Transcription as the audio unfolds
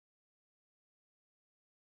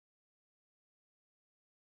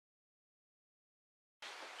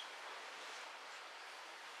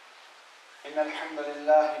إن الحمد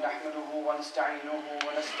لله نحمده ونستعينه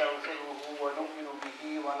ونستغفره ونؤمن به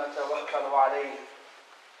ونتوكل عليه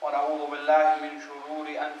ونعوذ بالله من شرور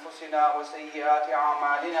أنفسنا وسيئات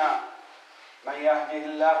أعمالنا من يهده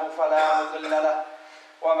الله فلا مضل له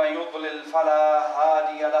ومن يضلل فلا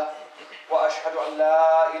هادي له وأشهد أن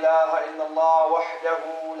لا إله إلا الله وحده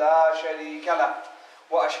لا شريك له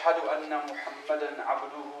وأشهد أن محمدا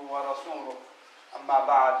عبده ورسوله أما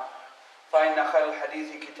بعد فإن خير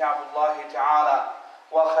الحديث كتاب الله تعالى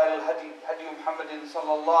وخير الهدي هدي محمد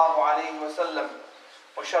صلى الله عليه وسلم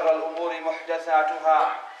وشر الأمور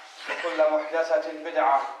محدثاتها وكل محدثة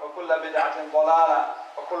بدعة وكل بدعة ضلالة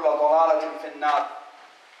وكل ضلالة في النار.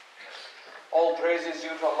 All praise is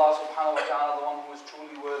due to Allah subhanahu wa ta'ala, the one who is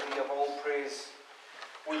truly worthy of all praise.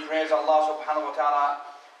 We praise Allah subhanahu wa ta'ala,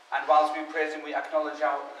 and whilst we praise Him, we acknowledge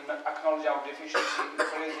our deficiency in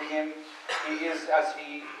praising Him. He is as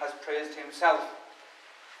He has praised Himself.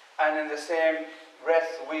 And in the same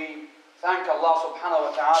breath, we thank Allah subhanahu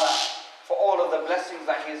wa ta'ala for all of the blessings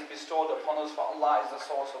that He has bestowed upon us, for Allah is the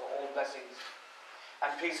source of all blessings.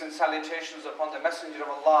 And peace and salutations upon the Messenger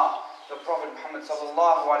of Allah, the Prophet Muhammad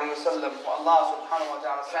sallallahu alayhi wa sallam, who Allah subhanahu wa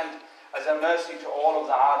ta'ala sent as a mercy to all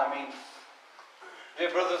of the alameen.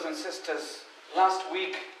 Dear brothers and sisters, last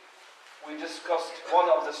week we discussed one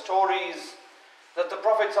of the stories that the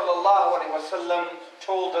Prophet sallallahu alayhi wa sallam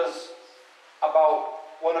told us about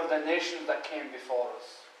one of the nations that came before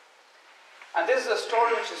us. And this is a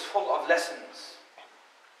story which is full of lessons.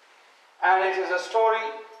 And it is a story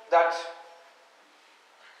that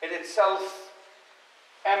in itself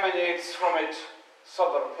emanates from it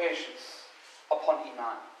sabr, patience upon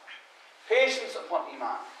iman. Patience upon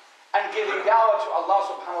iman. And giving da'wah to Allah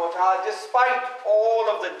subhanahu wa ta'ala despite all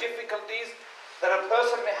of the difficulties that a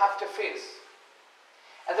person may have to face.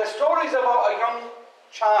 And the story is about a young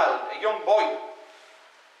child, a young boy,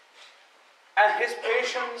 and his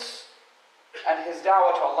patience and his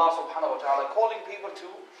da'wah to Allah subhanahu wa ta'ala, calling people to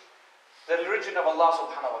the religion of Allah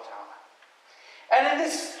subhanahu wa ta'ala. And in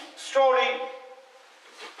this story,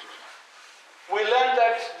 we learned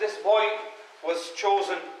that this boy was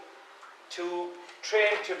chosen to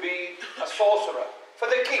train to be a sorcerer for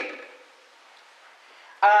the king.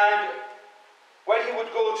 And when he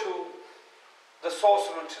would go to the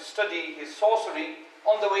sorcerer to study his sorcery,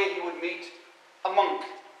 on the way he would meet a monk.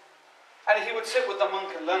 And he would sit with the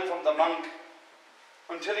monk and learn from the monk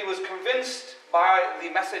until he was convinced by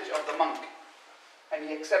the message of the monk. And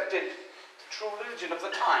he accepted the true religion of the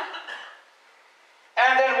time.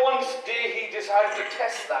 And then one day he decided to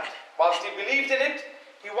test that. Whilst he believed in it,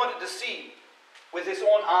 he wanted to see with his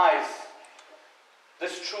own eyes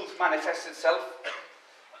this truth manifest itself.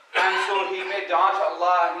 And so he made dua to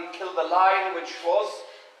Allah and he killed the lion which was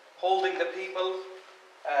holding the people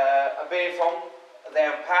away from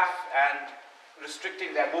their path and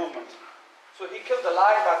restricting their movement. So he killed the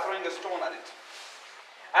lion by throwing a stone at it.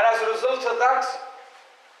 And as a result of that,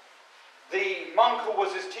 the monk who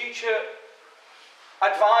was his teacher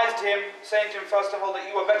advised him, saying to him first of all that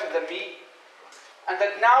you are better than me, and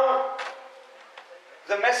that now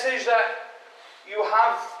the message that you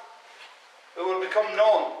have will become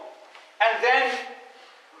known. And then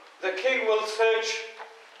the king will search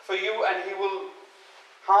for you and he will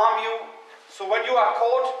harm you. So when you are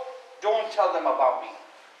caught, don't tell them about me.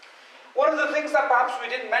 One of the things that perhaps we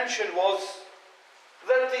didn't mention was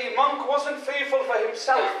that the monk wasn't fearful for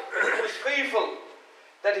himself. He was fearful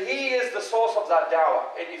that he is the source of that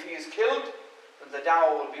dawah. And if he is killed, then the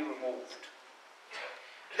dawah will be removed.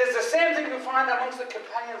 There's the same thing we find amongst the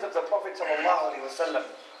companions of the Prophet ﷺ.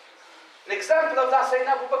 An example of that,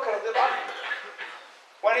 Sayyidina Abu Bakr,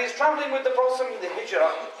 when he's traveling with the Prophet in the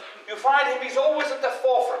Hijrah, you find him, he's always at the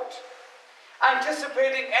forefront,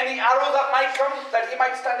 anticipating any arrow that might come, that he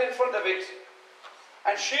might stand in front of it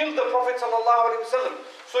and shield the Prophet ﷺ.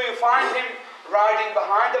 So you find him riding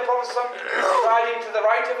behind the Prophet, riding to the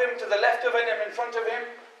right of him, to the left of him, in front of him,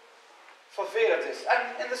 for fear of this.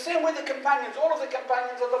 And in the same way the companions, all of the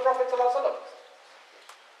companions of the Prophet ﷺ.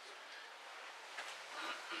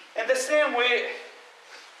 In the same way,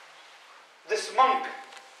 this monk,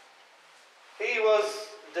 he was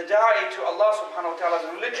the da'i to Allah subhanahu wa ta'ala's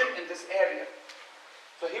religion in this area.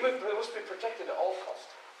 So he must be protected at all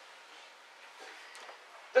costs.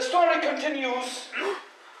 The story continues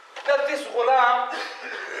that this ghulam,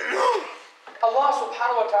 Allah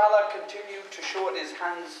subhanahu wa ta'ala continued to show at his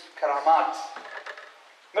hands karamat,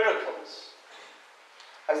 miracles.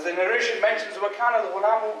 As the narration mentions, وَكَانَ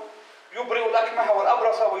الْغُلَامُ يُبْرِئُ الْأَكْمَهَ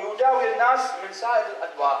وَالْأَبْرَصَ وَيُدَاوِي النَّاسِ مِنْ سَائِرِ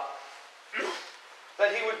الْأَدْوَاءِ.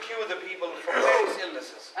 That he would cure the people from various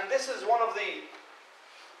illnesses. And this is one of the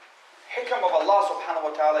hikam of Allah subhanahu wa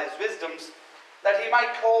ta'ala, his wisdoms, that he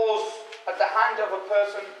might cause at the hand of a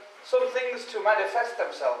person some things to manifest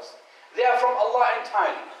themselves. They are from Allah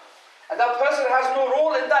entirely. And that person has no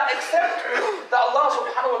role in that except that Allah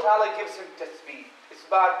subhanahu wa ta'ala gives him tasbih. It's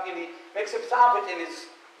about, makes him thabit in his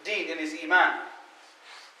deen, in his iman.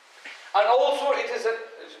 And also it is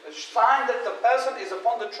a sign that the person is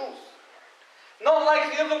upon the truth. Not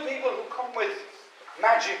like the other people who come with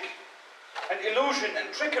magic and illusion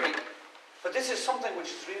and trickery. But this is something which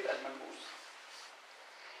is real and manhus.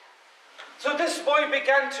 So this boy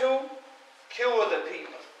began to cure the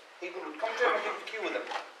people. People would come to him and he would cure them.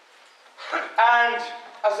 And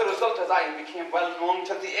as a result of that, he became well known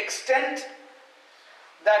to the extent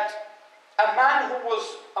that a man who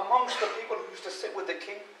was amongst the people who used to sit with the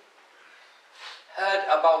king heard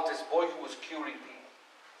about this boy who was curing people.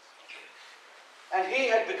 And he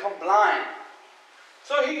had become blind.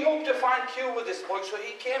 So he hoped to find cure with this boy. So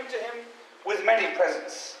he came to him with many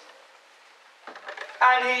presents.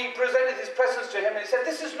 And he presented his presents to him and he said,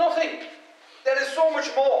 "This is nothing. There is so much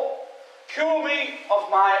more. Cure me of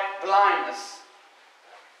my blindness."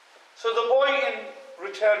 So the boy in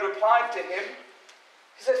return replied to him.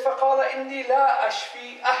 He said, فَقَالَ إِنِّي لَا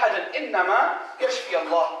أَشْفِي أَحَدًا إِنَّمَا يَشْفِي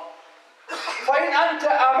اللَّهِ فَإِنْ أَنْتَ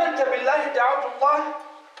آمَنْتَ بِاللَّهِ دَعَوْتُ اللَّهِ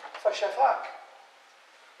فَشَفَاكَ.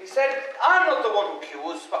 He said, I'm not the one who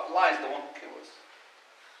cures, but Allah is the one who cures.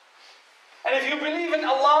 And if you believe in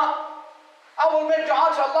Allah, I will make dua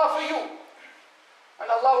to Allah for you. And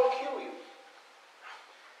Allah will cure you.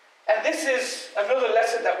 And this is another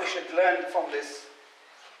lesson that we should learn from this.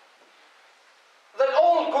 That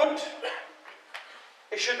all good,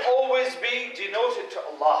 it should always be denoted to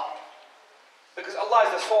Allah. Because Allah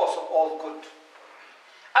is the source of all good.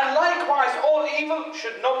 And likewise, all evil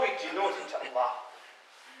should not be denoted to Allah.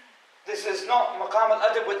 This is not maqam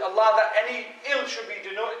al-adab with Allah that any ill should be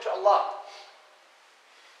denoted to Allah.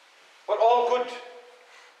 But all good,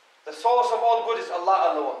 the source of all good is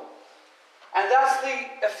Allah alone. And that's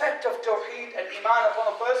the effect of tawheed and iman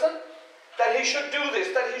upon a person, that he should do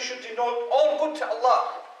this, that he should denote all good to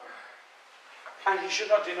Allah. And he should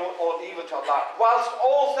not denote all evil to Allah. Whilst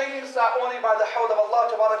all things are only by the hawl of Allah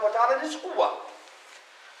tabarak wa ta'ala, and his quwwah.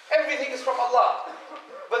 Everything is from Allah.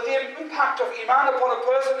 But the impact of iman upon a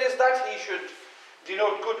person is that he should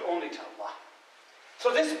denote good only to Allah.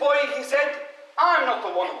 So this boy, he said, I'm not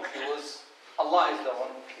the one who cures. Allah is the one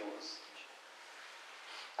who cures.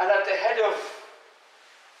 And at the head of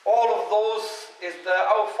all of those is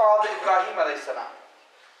our father Ibrahim alayhi salam.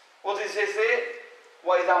 What does he say?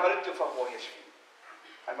 وَإِذَا مَرِضْتُ فَهُوَ يَشْفِي.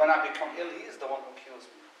 And when I become ill, he is the one who cures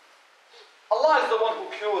me. Allah is the one who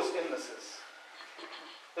cures illnesses.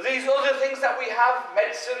 These other things that we have,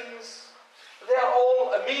 medicines, they are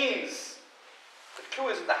all a means. The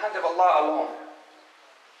cure is in the hand of Allah alone.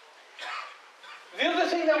 The other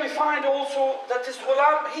thing that we find also, that this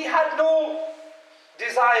ghulam, he had no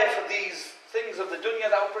desire for these things of the dunya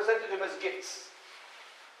that were presented to him as gifts.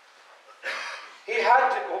 He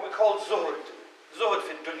had what we call zuhud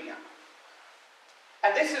fi dunya.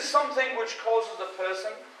 And this is something which causes a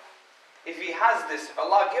person, if he has this, if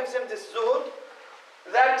Allah gives him this zuhud,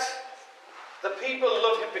 that the people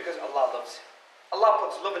love him because Allah loves him. Allah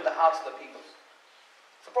puts love in the hearts of the people.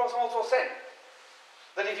 The Prophet also said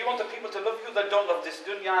that if you want the people to love you, then don't love this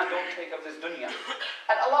dunya and don't take of this dunya.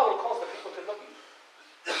 And Allah will cause the people to love you.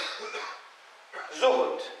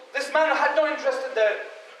 Zuhud. This man had no interest in the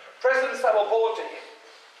presents that were brought to him.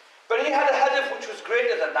 But he had a hadith which was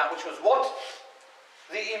greater than that, which was what?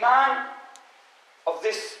 The iman of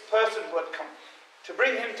this person who had come to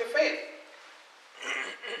bring him to faith.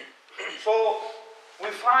 So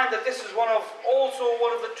we find that this is also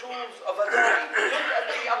one of the tools of a da'i. Look at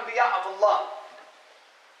the anbiya of Allah.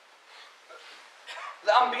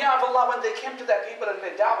 The anbiya of Allah, when they came to their people and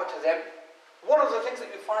made da'wah to them, one of the things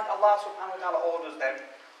that you find Allah subhanahu wa ta'ala orders them,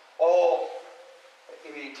 or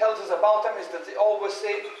He tells us about them, is that they always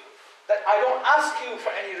say that I don't ask you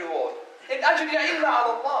for any reward. In ajriya illa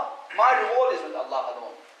ala Allah. My reward is with Allah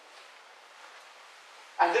alone.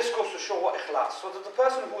 And this goes to show what ikhlas. So that the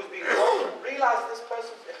person who is being called realizes this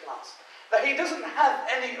person's ikhlas. That he doesn't have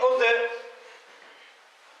any other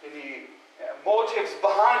motives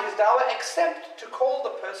behind his da'wah except to call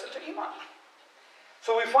the person to iman.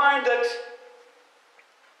 So we find that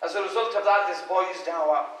as a result of that, this boy's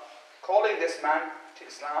da'wah, calling this man to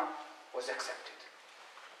Islam, was accepted.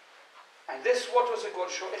 And this, what was it going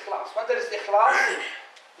to show? Ikhlas. When there is ikhlas,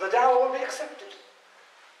 the da'wah will be accepted.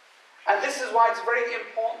 And this is why it's very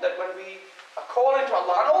important that when we are calling to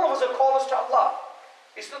Allah, and all of us are callers to Allah,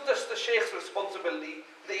 it's not just the sheikh's responsibility,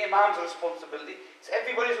 the imam's responsibility, it's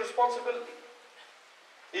everybody's responsibility.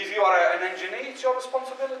 If you are an engineer, it's your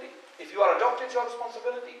responsibility. If you are a doctor, it's your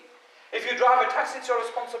responsibility. If you drive a taxi, it's your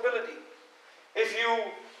responsibility. If you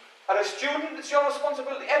are a student, it's your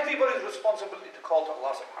responsibility. Everybody's responsibility to call to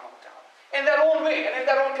Allah subhanahu wa ta'ala in their own way and in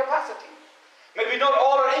their own capacity. Maybe not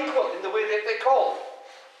all are equal in the way that they call,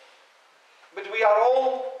 but we are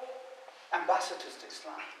all ambassadors to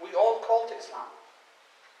Islam. We all call to Islam.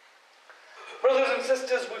 Brothers and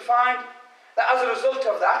sisters, we find that as a result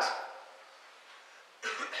of that,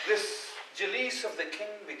 this Jalis of the king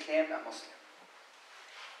became a Muslim.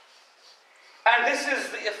 And this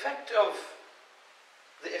is the effect of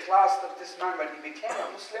the ikhlas that this man, when he became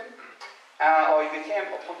a Muslim, or he became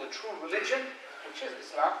upon the true religion, which is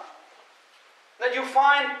Islam, that you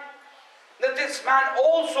find that this man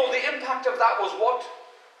also, the impact of that was what?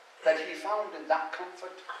 That he found in that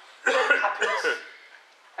comfort, happiness,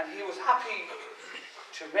 and he was happy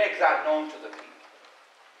to make that known to the people.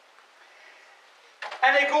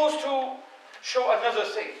 And it goes to show another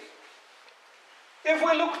thing. If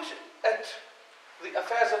we looked at the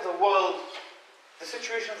affairs of the world, the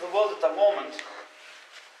situation of the world at the moment,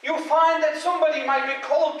 you find that somebody might be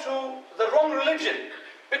called to the wrong religion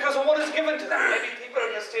because of what is given to them. Maybe people are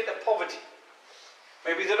in a state of poverty.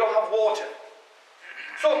 Maybe they don't have water.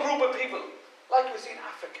 So a group of people, like we see in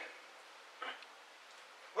Africa.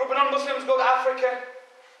 A group of non-Muslims go to Africa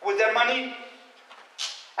with their money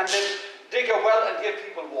and they dig a well and give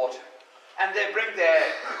people water. And they bring their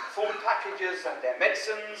food packages and their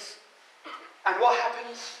medicines. And what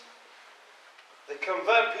happens? They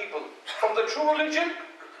convert people from the true religion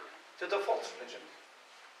to the false religion.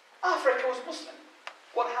 Africa was Muslim.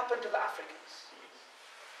 What happened to the Africans?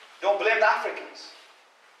 Don't blame the Africans.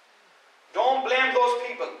 Don't blame those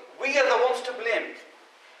people. We are the ones to blame.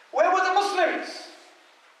 Where were the Muslims?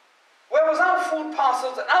 Where was our food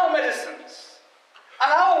parcels and our medicines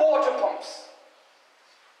and our water pumps?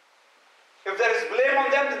 If there is blame on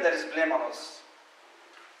them, then there is blame on us.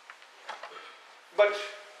 But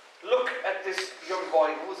look at this young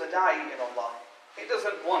boy who is a da'i in Allah. He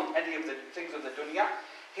doesn't want any of the things of the dunya.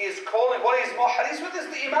 He is calling, what he is more haris with is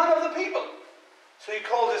the iman of the people. So he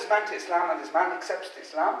calls this man to Islam, and this man accepts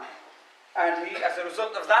Islam. And he, as a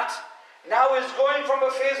result of that, now is going from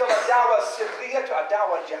a phase of a dawah sirriya to a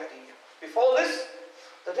dawah jahriyya. Before this,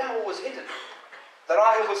 the dawah was hidden. The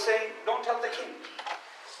rahib was saying, don't tell the king.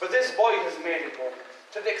 But this boy has made it open,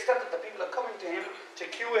 to the extent that the people are coming to him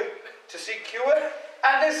to seek cure.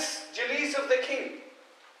 And this Jalis of the king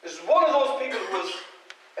is one of those people who was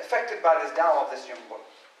affected by this dawah of this young boy.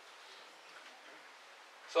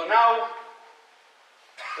 So now,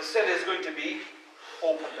 the sir is going to be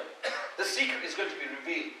opened up. The secret is going to be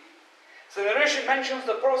revealed. So the narration mentions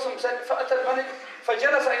the Prophet said, فَأَتَى الْمَلِكْ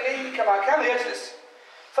فَجَلَسَ إِلَيْهِ كَمَا كَانَ يَجْلِسُ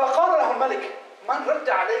فَقَالَ لَهُ الْمَلِكْ مَنْ رَدَّ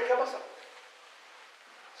عَلَيْكَ بَصَرَ.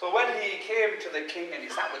 So when he came to the king and he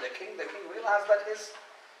sat with the king realized that his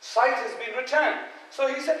sight has been returned. So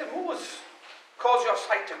he said to him, who has caused your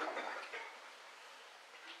sight to come back?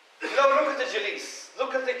 Now look at the Jalis.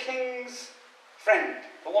 Look at the king's friend,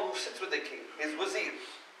 the one who sits with the king, his wazir.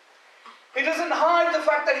 He doesn't hide the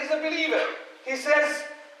fact that he's a believer. He says,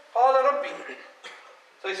 قَالَ رَبِّي.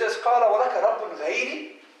 So he says, قَالَ وَلَكَ رَبٌّ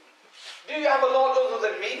غَيْرِي. Do you have a Lord other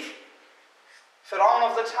than me? Fir'aun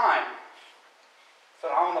of the time.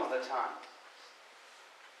 Fir'aun of the time.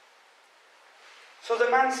 So the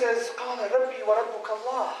man says, قَالَ رَبِّي وَرَبُّكَ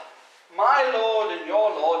اللَّهِ. My Lord and your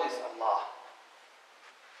Lord is Allah.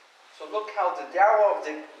 So look how the dawah of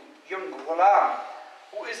the young ghulam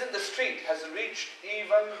who is in the street has reached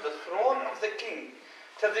even the throne of the king,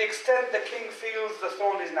 to the extent the king feels the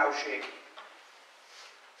throne is now shaking.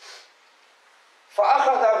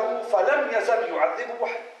 فَأَخَذَهُ فَلَمْ يَزَلْ يُعَذِّبُهُ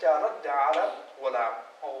حَتَّى رَدَّ عَلَى الْغُلَامِ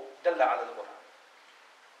أو دَلَّ عَلَى الْغُلَامِ.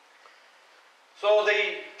 So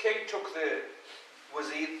the king took the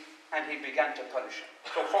wazir and he began to punish him.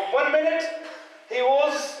 So from 1 minute he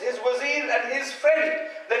was his wazir and his friend.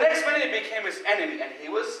 The next minute he became his enemy and he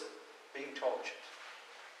was being tortured.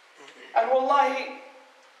 And wallahi,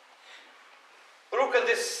 look at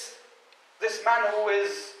this man who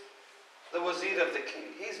is the wazir of the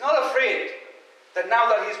king. He's not afraid that now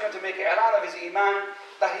that he's going to make i'lan of his iman,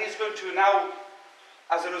 that he's going to now,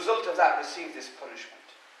 as a result of that, receive this punishment.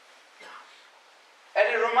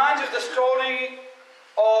 And it reminds us of the story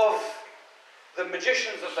of the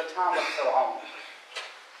magicians of the time of Fir'aun.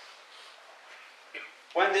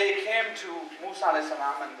 When they came to Musa alayhi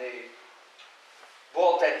salam and they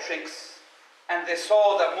bought their tricks, and they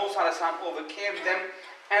saw that Musa alayhi salam overcame them,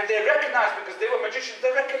 and they recognized, because they were magicians,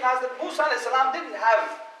 they recognized that Musa alayhi salam didn't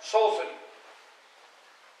have sorcery.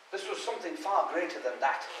 This was something far greater than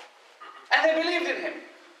that. And they believed in him.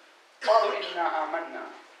 قَالُوا إِنَّا آمَنَّا.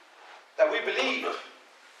 That we believe.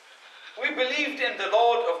 We believed in the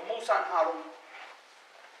Lord of Musa and Harun.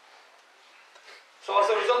 So as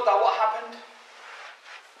a result of what happened,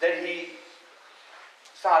 then he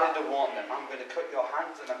started to warn them, I'm going to cut your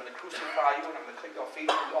hands and I'm going to crucify you and I'm going to cut your feet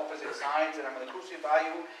on the opposite sides and I'm going to crucify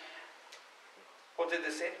you. What did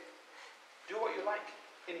they say? Do what you like.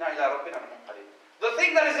 Inna ila rabbina munqalib. The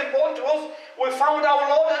thing that is important to us, we found our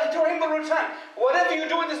Lord and to Him will return. Whatever you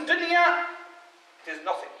do in this dunya, it is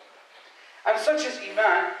nothing. And such is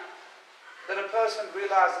Iman, that a person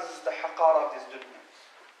realizes the haqara of this dunya.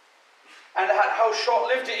 And how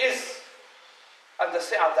short-lived it is, and the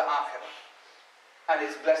si'ah of the akhirah. And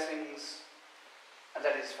its blessings, and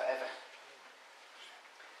that is forever.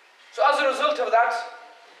 So as a result of that,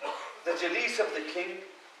 the jalis of the king,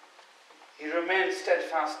 he remained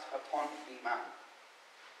steadfast upon Iman.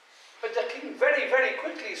 But the king very, very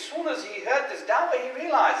quickly, as soon as he heard this da'wah, he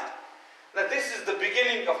realized that this is the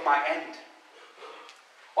beginning of my end.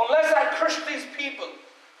 Unless I crush these people,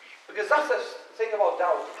 because that's the thing about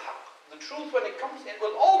da'wah al-haq. The truth, when it comes in,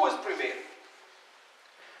 will always prevail.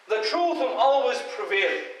 The truth will always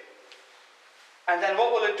prevail. And then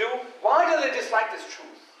what will it do? Why do they dislike this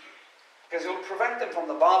truth? Because it will prevent them from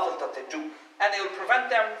the batil that they do. And it will prevent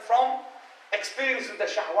them from experiencing the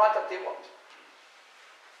shahwat that they want.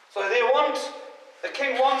 So they want, the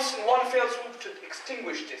king wants in one fell swoop to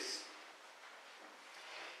extinguish this.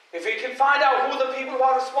 If he can find out who the people who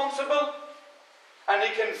are responsible, and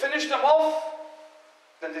he can finish them off,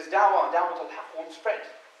 then this da'wah al-haq won't spread.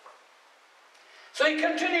 So he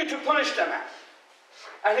continued to punish the man.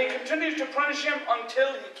 And he continued to punish him until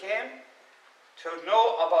he came to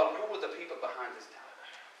know about who were the people behind this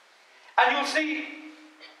da'wah. And you'll see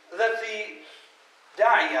that the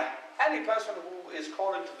da'iyah, any person who is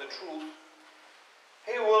calling to the truth,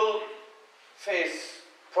 he will face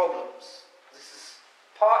problems. This is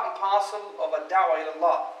part and parcel of a da'wah ila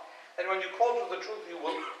Allah. And when you call to the truth, you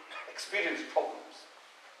will experience problems.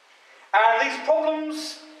 And these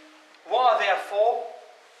problems, what are they for?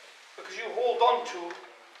 Because you hold on to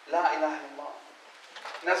La ilaha illallah.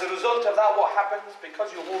 And as a result of that, what happens?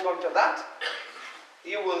 Because you hold on to that,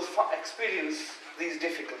 you will experience these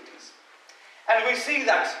difficulties. And we see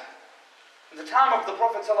that in the time of the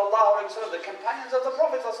Prophet ﷺ, the companions of the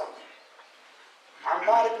Prophet ﷺ,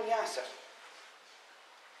 Ammar ibn Yasir.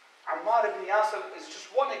 Ammar ibn Yasir is just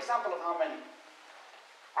one example of how many.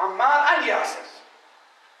 Ammar and Yasir.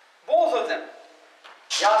 Both of them.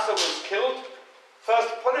 Yasir was killed, first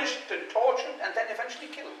punished and tortured, and then eventually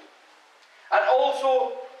killed. And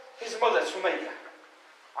also his mother, Sumayya,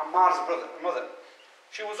 Ammar's mother.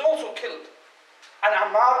 She was also killed. And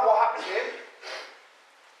Ammar, what happened to him?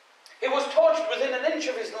 He was tortured within an inch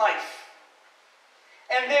of his life.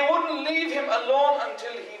 And they wouldn't leave him alone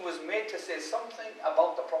until he was made to say something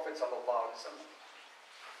about the Prophet ﷺ.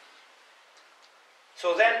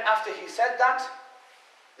 So then, after he said that,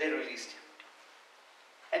 they released him.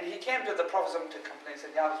 And he came to the Prophet ﷺ to complain, said,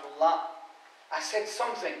 Ya Rasulullah, I said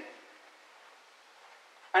something.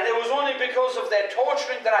 And it was only because of their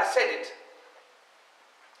torturing that I said it.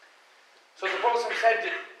 So the Prophet ﷺ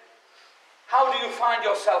said, how do you find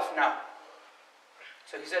yourself now?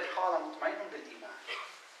 So he said,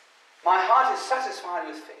 my heart is satisfied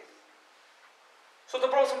with faith. So the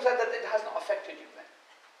Prophet ﷺ said that it has not affected you then.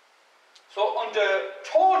 So under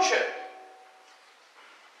torture,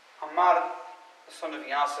 Ammar, the son of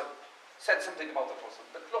Yasir, said something about the Prophet,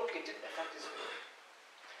 but look, it didn't affect his faith.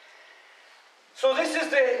 So this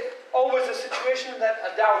is always the situation that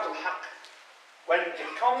a da'wat al-haq, when it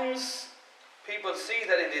comes, people see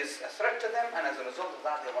that it is a threat to them, and as a result of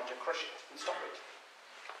that, they want to crush it and stop it.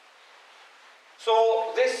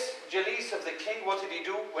 So this jalis of the king, what did he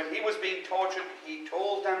do? When he was being tortured, he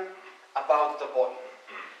told them about the boy.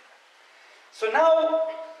 So now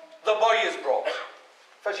the boy is brought.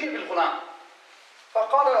 فجيء بالغلام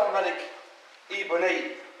فقال له الملك إي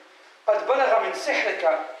بني قد بلغ من سحرك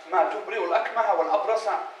ما تبرئ الأكمه والأبرص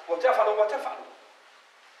وتفعل.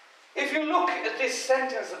 If you look at this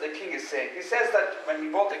sentence that the king is saying, he says that when he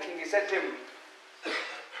brought the king, he said to him,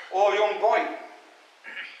 "Oh young boy,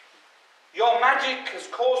 your magic has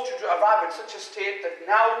caused you to arrive at such a state that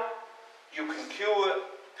now you can cure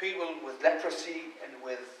people with leprosy and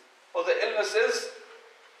with other illnesses."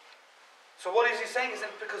 So what is he saying? He said,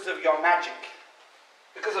 because of your magic.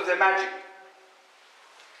 Because of their magic.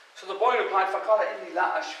 So the boy replied, فَقَالَ إِنِّي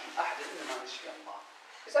لَا أَشْفِي أَحْدٍ إِنَّمَا يَشْفِي اللَّهُ.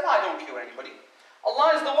 He said, I don't cure anybody.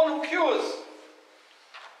 Allah is the one who cures.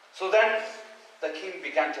 So then the king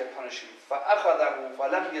began to punish him. فَأَخَذَهُ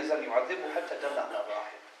فَلَمْ يَزَلْ يُعَذِّبُهُ حَتَّى دَلَّ عَلَى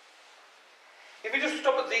الرَّاحِلِ. If you just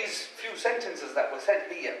stop at these few sentences that were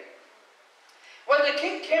said here. When the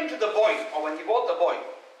king came to the boy, or when he brought the boy,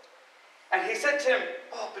 And he said to him,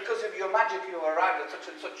 oh, because of your magic you arrived at such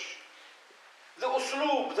and such. The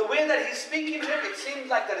usloob, the way that he's speaking to him, it seems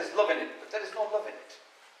like there is love in it, but there is no love in it.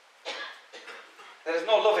 There is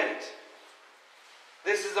no love in it.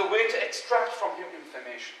 This is a way to extract from him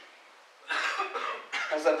information.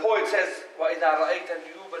 As the poet says, وَإِذَا رَأَيْتَ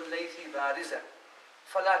الْيُوبَ اللَّيْثِ بَارِزًا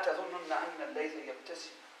فَلَا تَظُنُّنَّ أَنَّ اللَّيْثَ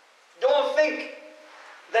يَبْتَسِمُ. Don't think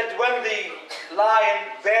that when the lion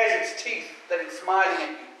bares its teeth, that it's smiling at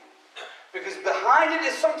you. Because behind it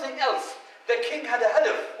is something else. The king had a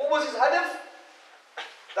hadaf. What was his hadaf?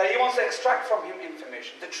 That he wants to extract from him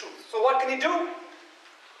information, the truth. So what can he do?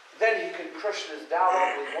 Then he can crush this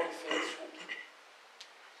dawah with one fell swoop.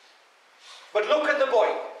 But look at the boy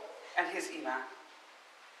and his iman.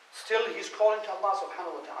 Still he's calling to Allah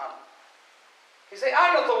subhanahu wa ta'ala. He says,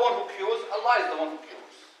 I'm not the one who cures, Allah is the one who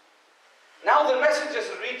cures. Now the message has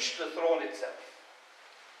reached the throne itself.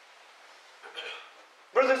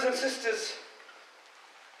 Brothers and sisters,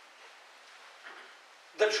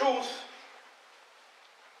 the truth,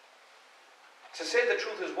 to say the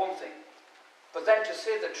truth is one thing, but then to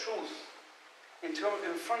say the truth in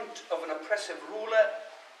front of an oppressive ruler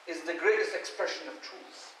is the greatest expression of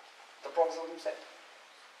truth. The Prophet said.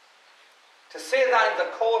 To say that in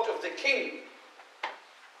the court of the king,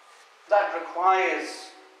 that requires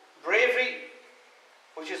bravery,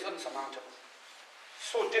 which is unsurmountable.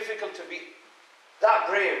 So difficult to be that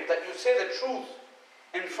brave, that you say the truth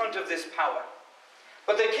in front of this power.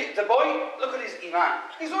 But the boy, look at his iman.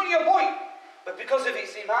 He's only a boy. But because of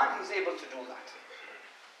his iman, he's able to do that.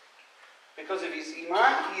 Because of his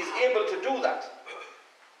iman, he is able to do that.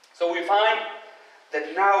 So we find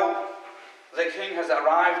that now the king has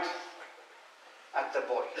arrived at the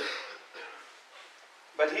boy.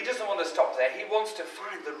 But he doesn't want to stop there. He wants to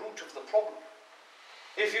find the root of the problem.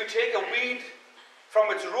 If you take a weed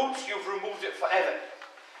from its roots, you've removed it forever.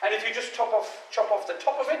 And if you just chop off the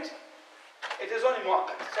top of it, it is only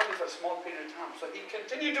mu'aqqat. It's only for a small period of time. So he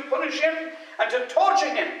continued to punish him and to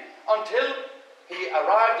torture him until he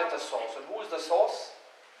arrived at the source. And who is the source?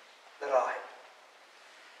 The rahib.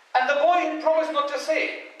 And the boy had promised not to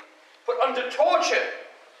say, but under torture,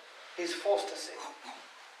 he's forced to say.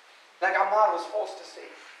 Like Ammar was forced to say.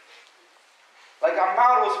 Like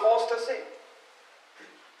Ammar was forced to say.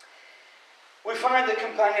 We find the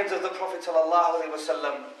companions of the Prophet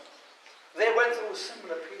ﷺ, they went through a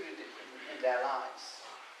similar period in their lives.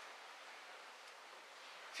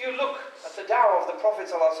 If you look at the dawah of the Prophet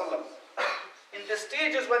ﷺ, in the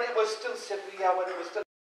stages when it was still sirriya, when it was still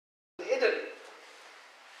hidden,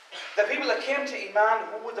 the people that came to Iman,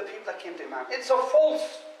 who were the people that came to Iman? It's a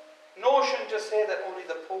false notion to say that only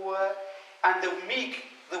the poor and the weak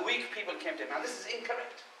people came to Iman. This is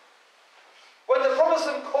incorrect. When the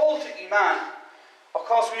Prophet called to Iman, of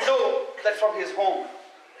course we know that from his home,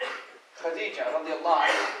 Khadija radiallahu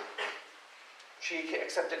anha, she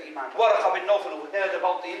accepted Iman. Waraqa bin Nawfal, who heard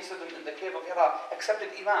about the incident in the cave of Hira,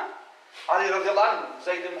 accepted Iman. Ali radiallahu anhu,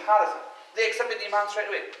 Zayd ibn Haritha, they accepted Iman straight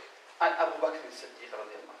away. And Abu Bakr as-Siddiq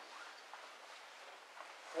radiallahu anhu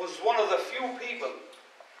was one of the few people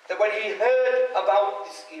that when he heard about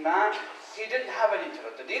this Iman, he didn't have any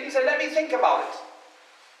taraddud. He didn't say, let me think about it.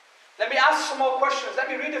 Let me ask some more questions. Let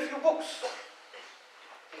me read a few books.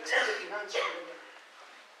 He accepted Iman straight away.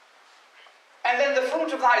 And then the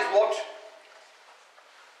fruit of that is what?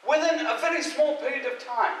 Within a very small period of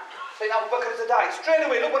time, Sayyidina Abu Bakr to die. Straight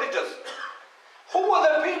away, look what he does. Who were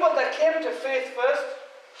the people that came to faith first?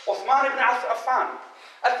 Uthman ibn Affan.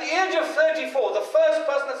 At the age of 34, the first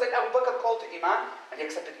person that Sayyidina Abu Bakr called to Iman, and he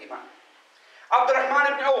accepted Iman.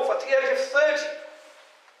 Abdurrahman ibn Auf, at the age of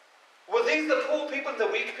 30, were these the poor people, the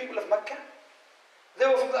weak people of Mecca? They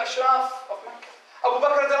were from the Ashraf of Mecca. Abu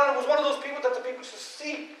Bakr was one of those people that the people should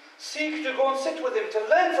seek to go and sit with him, to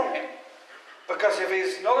learn from him, because of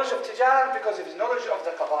his knowledge of Tijara, because of his knowledge of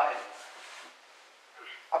the Qaba'il.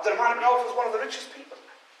 Abdurrahman ibn Auf was one of the richest people.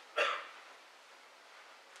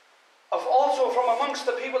 Also from amongst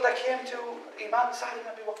the people that came to Iman, Sa'd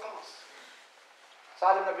ibn Abi Waqqas.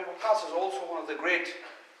 Sa'd ibn Abi Waqqas is also one of the great,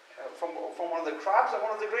 from one of the tribes and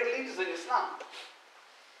one of the great leaders in Islam.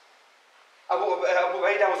 Abu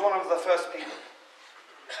Ubaidah was one of the first people.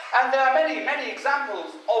 And there are many, many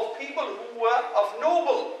examples of people who were of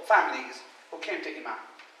noble families who came to Iman.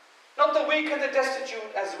 Not the weak and the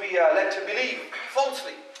destitute as we are led to believe,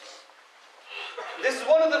 falsely. This is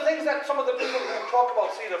one of the things that some of the people who talk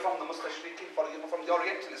about Seerah from the Mustashriqeen, from the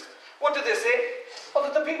Orientalists, what did they say? Well,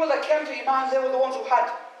 that the people that came to Iman, they were the ones who had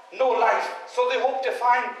no life. So they hoped to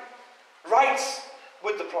find rights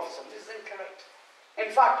with the Prophet. This is incorrect.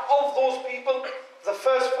 In fact, of those people, the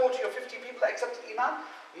first 40 or 50 people that accepted Iman,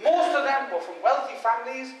 most of them were from wealthy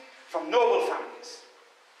families, from noble families.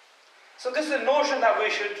 So this is a notion that we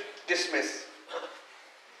should dismiss.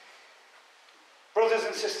 Brothers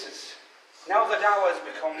and sisters, now the da'wah has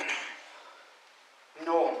become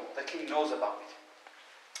known, the king knows about it.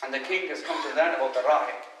 And the king has come to learn about the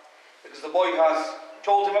rahib, because the boy has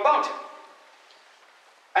told him about it.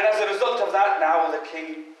 And as a result of that, now the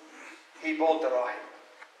king, he bought the rahib.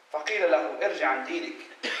 فَقِيلَ لَهُ إِرْجِعْ عَنْ دِينِكَ.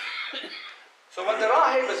 So when the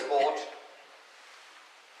rahib is bought,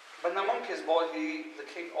 when the monk is bought, the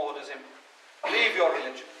king orders him, leave your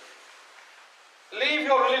religion. Leave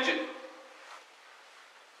your religion.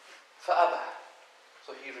 فَأَبَى.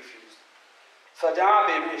 So he refused. فَدَعَا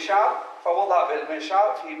بِمِنْشَارٍ فَوَضَعَ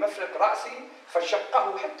بِالْمِنْشَارِ فِي مَفْرِقِ رَأْسِهِ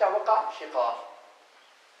فَشَقَّهُ حَتَّى وَقَعَ شِقَاهُ.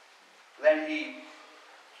 Then he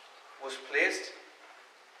was placed,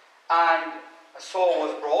 and a saw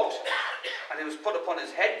was brought, and he was put upon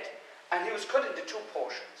his head, and he was cut into two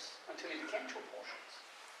portions, until he became two portions.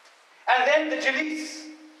 And then the jalis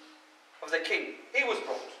of the king, he was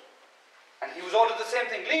brought, and he was ordered the same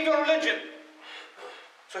thing, leave your religion.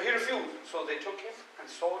 So he refused. So they took him and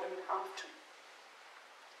sawed him in half too.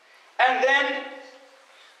 And then,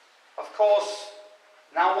 of course,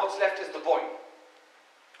 now what's left is the boy.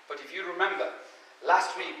 But if you remember,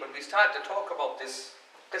 last week when we started to talk about this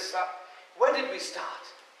qissa, where did we start?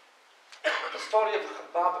 The story of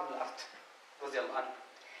Khabbab ibn al-Arat.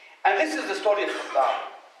 And this is the story of Khabbab.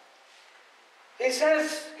 He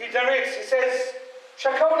says, he narrates, he says,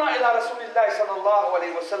 شكونا إلى رسول الله صلى الله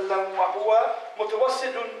عليه وسلم وهو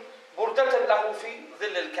متوسد بردة له في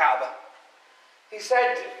ظل الكعبة. He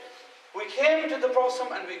said, we came to the Prophet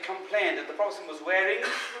and we complained that the Prophet was wearing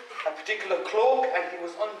a particular cloak and he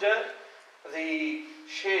was under the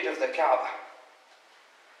shade of the Kaaba.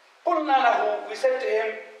 قلنا له, we said to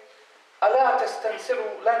him, ألا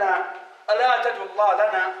تستنصر لنا ألا تدعو الله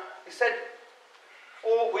لنا. He said,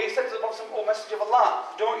 we said to the Prophet, O Messenger of Allah,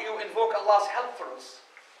 don't you invoke Allah's help for us,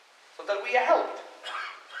 so that we are helped.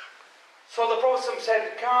 So the Prophet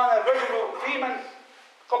said, كان الرجل في من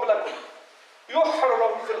قبلكم يحفر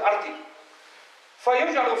له في الأرض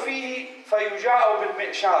فيجعل فيه فيجاء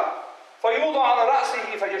بالمئشار فيوضع على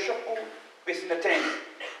رأسه فيشق بسنتين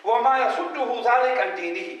وما يصده ذلك عن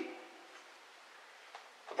دينه.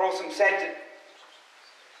 The Prophet said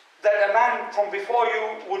that a man from before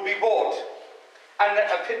you would be brought, and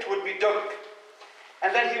a pit would be dug,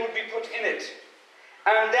 and then he would be put in it,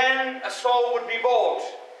 and then a saw would be brought,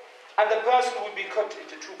 and the person would be cut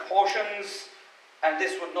into two portions, and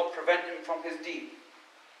this would not prevent him from his deed.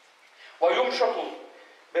 ويمشط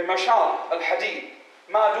بمشاط الحديد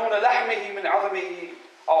ما دون لحمه من عظمه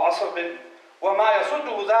أو عصب وما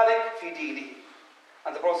يصده ذلك في دينه.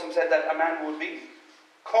 And the Prophet said that a man would be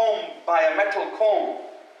combed by a metal comb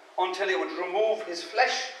until it would remove his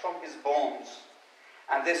flesh from his bones,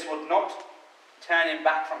 and this would not turn him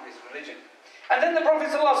back from his religion. And then the Prophet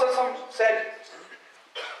ﷺ said,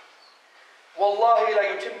 والله لا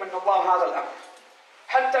يتمن الله هذا الأمر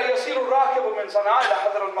حتى يصير الراكب من صنعاء إلى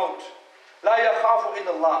حذر الموت لا يخاف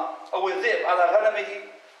إلا الله أو الذئب على غنمه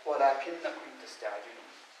ولكنكم تستعجلون.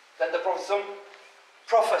 Then the Prophet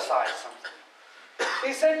prophesied something.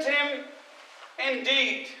 He said to him,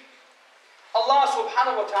 indeed, Allah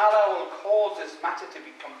subhanahu wa ta'ala will cause this matter to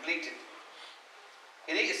be completed,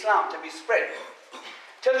 in Islam to be spread,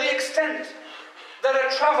 to the extent that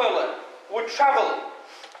a traveler would travel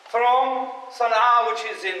from Sana'a, which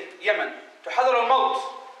is in Yemen, to Hadr al-Maut,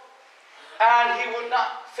 and he would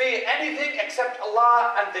not fear anything except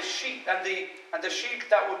Allah and the sheep, and the sheep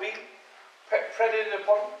that would be predated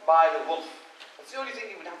upon by the wolf. That's the only thing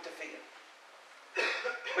he would have to fear.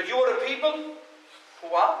 But you are a people who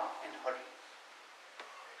are in a hurry.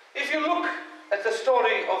 If you look at the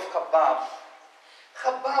story of Khabbab,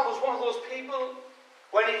 Khabbab was one of those people,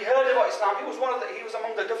 when he heard about Islam, he was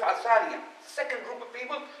among the Duf'a Thaniya, second group of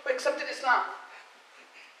people who accepted Islam.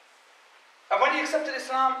 And when he accepted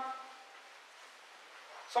Islam,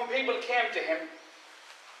 some people came to him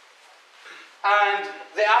and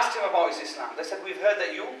they asked him about his Islam. They said, we've heard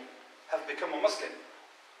that you have become a Muslim.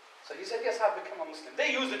 So he said, yes, I've become a Muslim.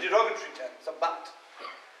 They used a derogatory term, Sabbat.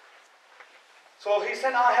 So he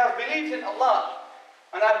said, I have believed in Allah,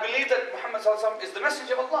 and I believe that Muhammad is the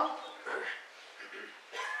messenger of Allah.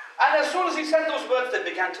 And as soon as he said those words, they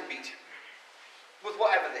began to beat him with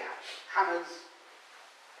whatever they had. Hammers,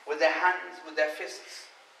 with their hands, with their fists.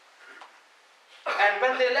 And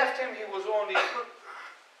when they left him, he was only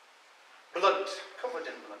blood, covered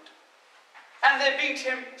in blood. And they beat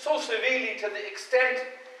him so severely to the extent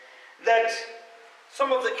that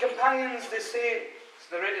some of the companions, they say,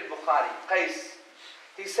 it's narrated in Bukhari, Qais,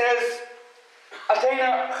 he says,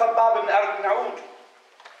 أتينا خباب بن أرد نعود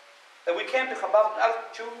that we came to Khabbab ibn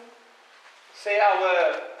Arad to say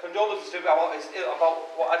our condolences to him about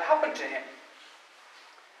what had happened to him.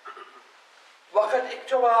 وَقَدْ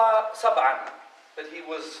اِكْتَوَى سَبْعًا, that he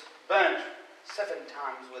was burnt 7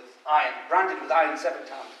 times with iron, branded with iron 7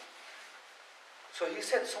 times. So he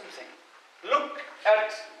said something. Look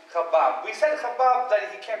at Khabbab. We said Khabbab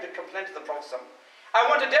that he came to complain to the Prophet. I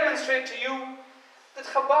want to demonstrate to you that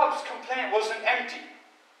Khabbab's complaint wasn't empty.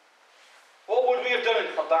 What would we have done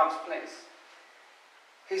in Khabbab's place?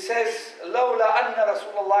 He says, لولا أن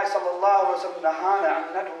رسول الله صلى الله عليه وسلم نهانا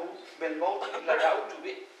أن ندعو بالموت لدعوت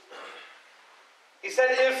به. He said,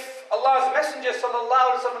 if Allah's Messenger sallallahu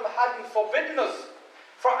alaihi wasallam hadn't forbidden us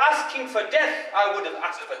for asking for death, I would have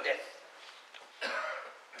asked for death.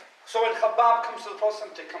 So when Khabbab comes to the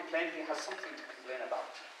Prophet to complain, he has something to complain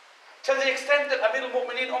about. To the extent that Amir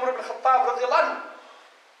al-Mu'mineen Umar ibn Khattab radiallahu anhu,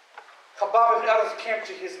 Khabbab ibn Arad came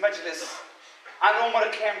to his majlis, and Umar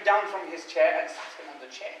came down from his chair and sat him on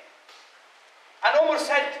the chair. And Umar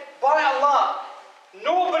said, by Allah,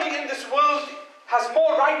 nobody in this world has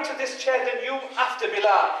more right to this chair than you after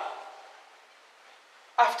Bilal.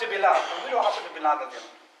 After Bilal. And we know what happened to Bilal radiallahu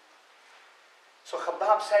anhu. So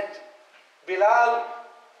Khabbab said, Bilal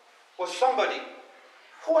was somebody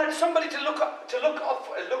who had somebody to look out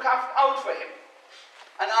for him,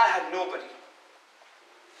 and I had nobody.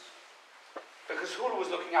 Because who was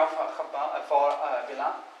looking out for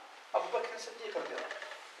Bilal? Abu Bakr as-Siddiq.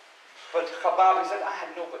 But Khabbab, he said, I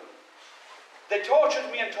had nobody. They tortured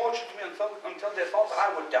me until they thought that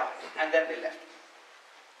I would die, and then they left me.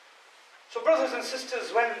 So brothers and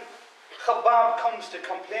sisters, when Khabbab comes to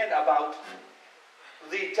complain about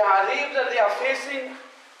the ta'reeb that they are facing,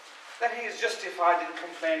 then he is justified in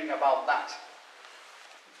complaining about that.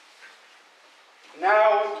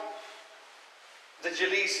 Now, the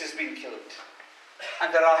Jalis has been killed,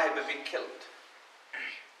 and the Rahib have been killed,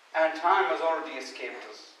 and time has already escaped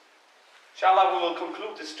us. Inshallah, we will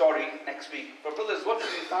conclude this story next week. But brothers, what do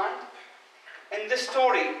we find? In this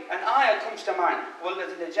story, an ayah comes to mind.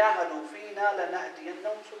 وَالَّذِينَ جَاهَدُوا فِينَا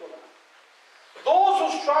لَنَهْدِيَنَّهُمْ سُبُلَنَا. Those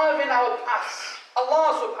who strive in our path,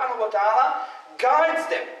 Allah subhanahu wa ta'ala guides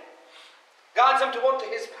them. Guides them to what? To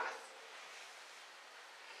His path.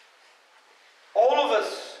 All of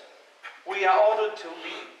us, we are ordered to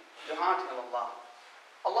be du'at ila Allah.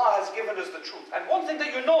 Allah has given us the truth. And one thing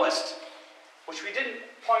that you noticed, which we didn't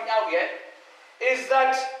point out yet, is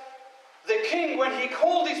that the king, when he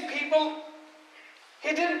called these people,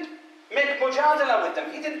 he didn't make mujadala with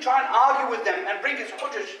them. He didn't try and argue with them and bring his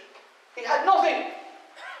hujjaj. He had nothing.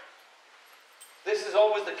 This is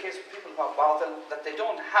always the case with people who have batil, that they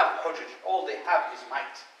don't have hujjaj. All they have is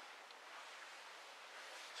might.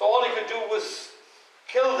 So all he could do was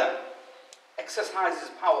kill them, exercise his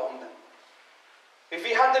power on them. If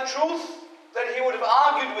he had the truth, then he would have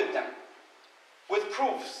argued with them with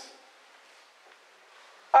proofs.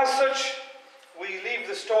 As such, we leave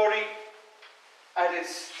the story at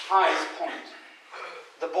its highest point.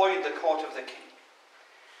 The boy in the court of the king.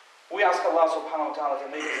 We ask Allah subhanahu wa ta'ala to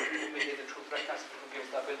make us a people who hear the truth, recognize the people, give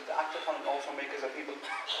us the ability to act upon it, and also make us a people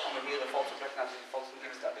who hear the false, recognize the false, and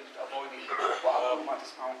give us the ability to avoid it.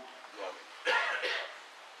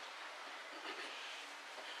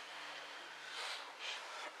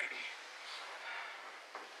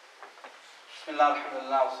 بسم الله الحمد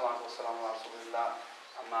لله والصلاة والسلام على رسول الله.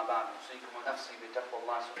 أما بعد، أوصيكم ونفسي بتقوى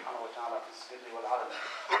الله سبحانه وتعالى في السر والعلن.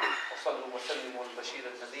 وصلوا وسلموا البشير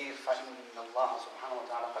النذير، فإن الله سبحانه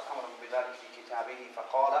وتعالى قد أمرهم بذلك في كتابه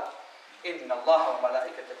فقال: إن الله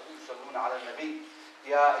وملائكته يصلون على النبي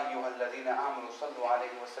يا أيها الذين آمنوا صلوا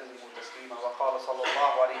عليه وسلموا تسليما. وقال صلى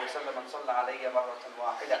الله عليه وسلم: من صلى علي مرة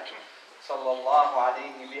واحدة صلى الله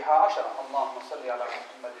عليه بها 10. اللهم صل على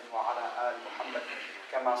محمد وعلى آل محمد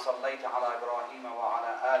كما صليت على إبراهيم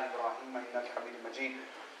وعلى آل إبراهيم إنك حميد مجيد.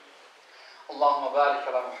 اللهم بارك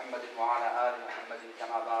على محمد وعلى آل محمد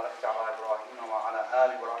كما باركت على إبراهيم وعلى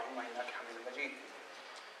آل إبراهيم إنك حميد مجيد.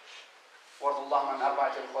 وارض اللهم عن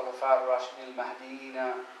 4 الخلفاء الراشدين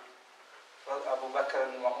المهديين أبو بكر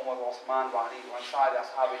وعمر وعثمان وعلي وعن سائر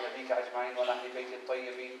أصحاب نبيك أجمعين وأهل بيت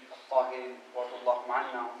الطيبين الطاهرين. وارض اللهم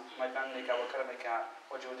عنا بمنك وكرمك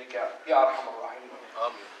وجودك يا أرحم الراحمين.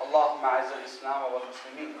 اللهم أعز الإسلام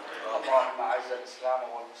والمسلمين. اللهم أعز الإسلام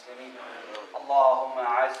والمسلمين. اللهم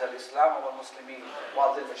أعز الإسلام والمسلمين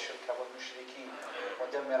وأذل الشرك والمشركين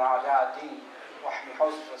ودمر أعداء الدين واحمي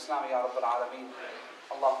حوزة الإسلام يا رب العالمين.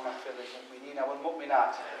 اللهم اغفر للمؤمنين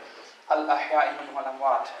والمؤمنات الأحياء منهم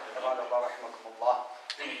والأموات. عباد الله رحمكم الله،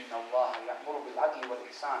 إن الله يأمر بالعدل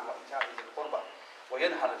والإحسان وإيتاء ذي القربى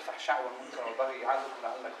وينهى عن الفحشاء والمنكر والبغي يعظكم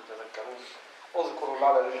لعلكم تذكرون. اذكروا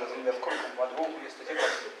الله الذي يذكركم وادعوه يستجب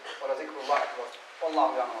لكم ولذكر الله أكبر.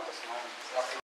 والله يعلم ما تصنعون.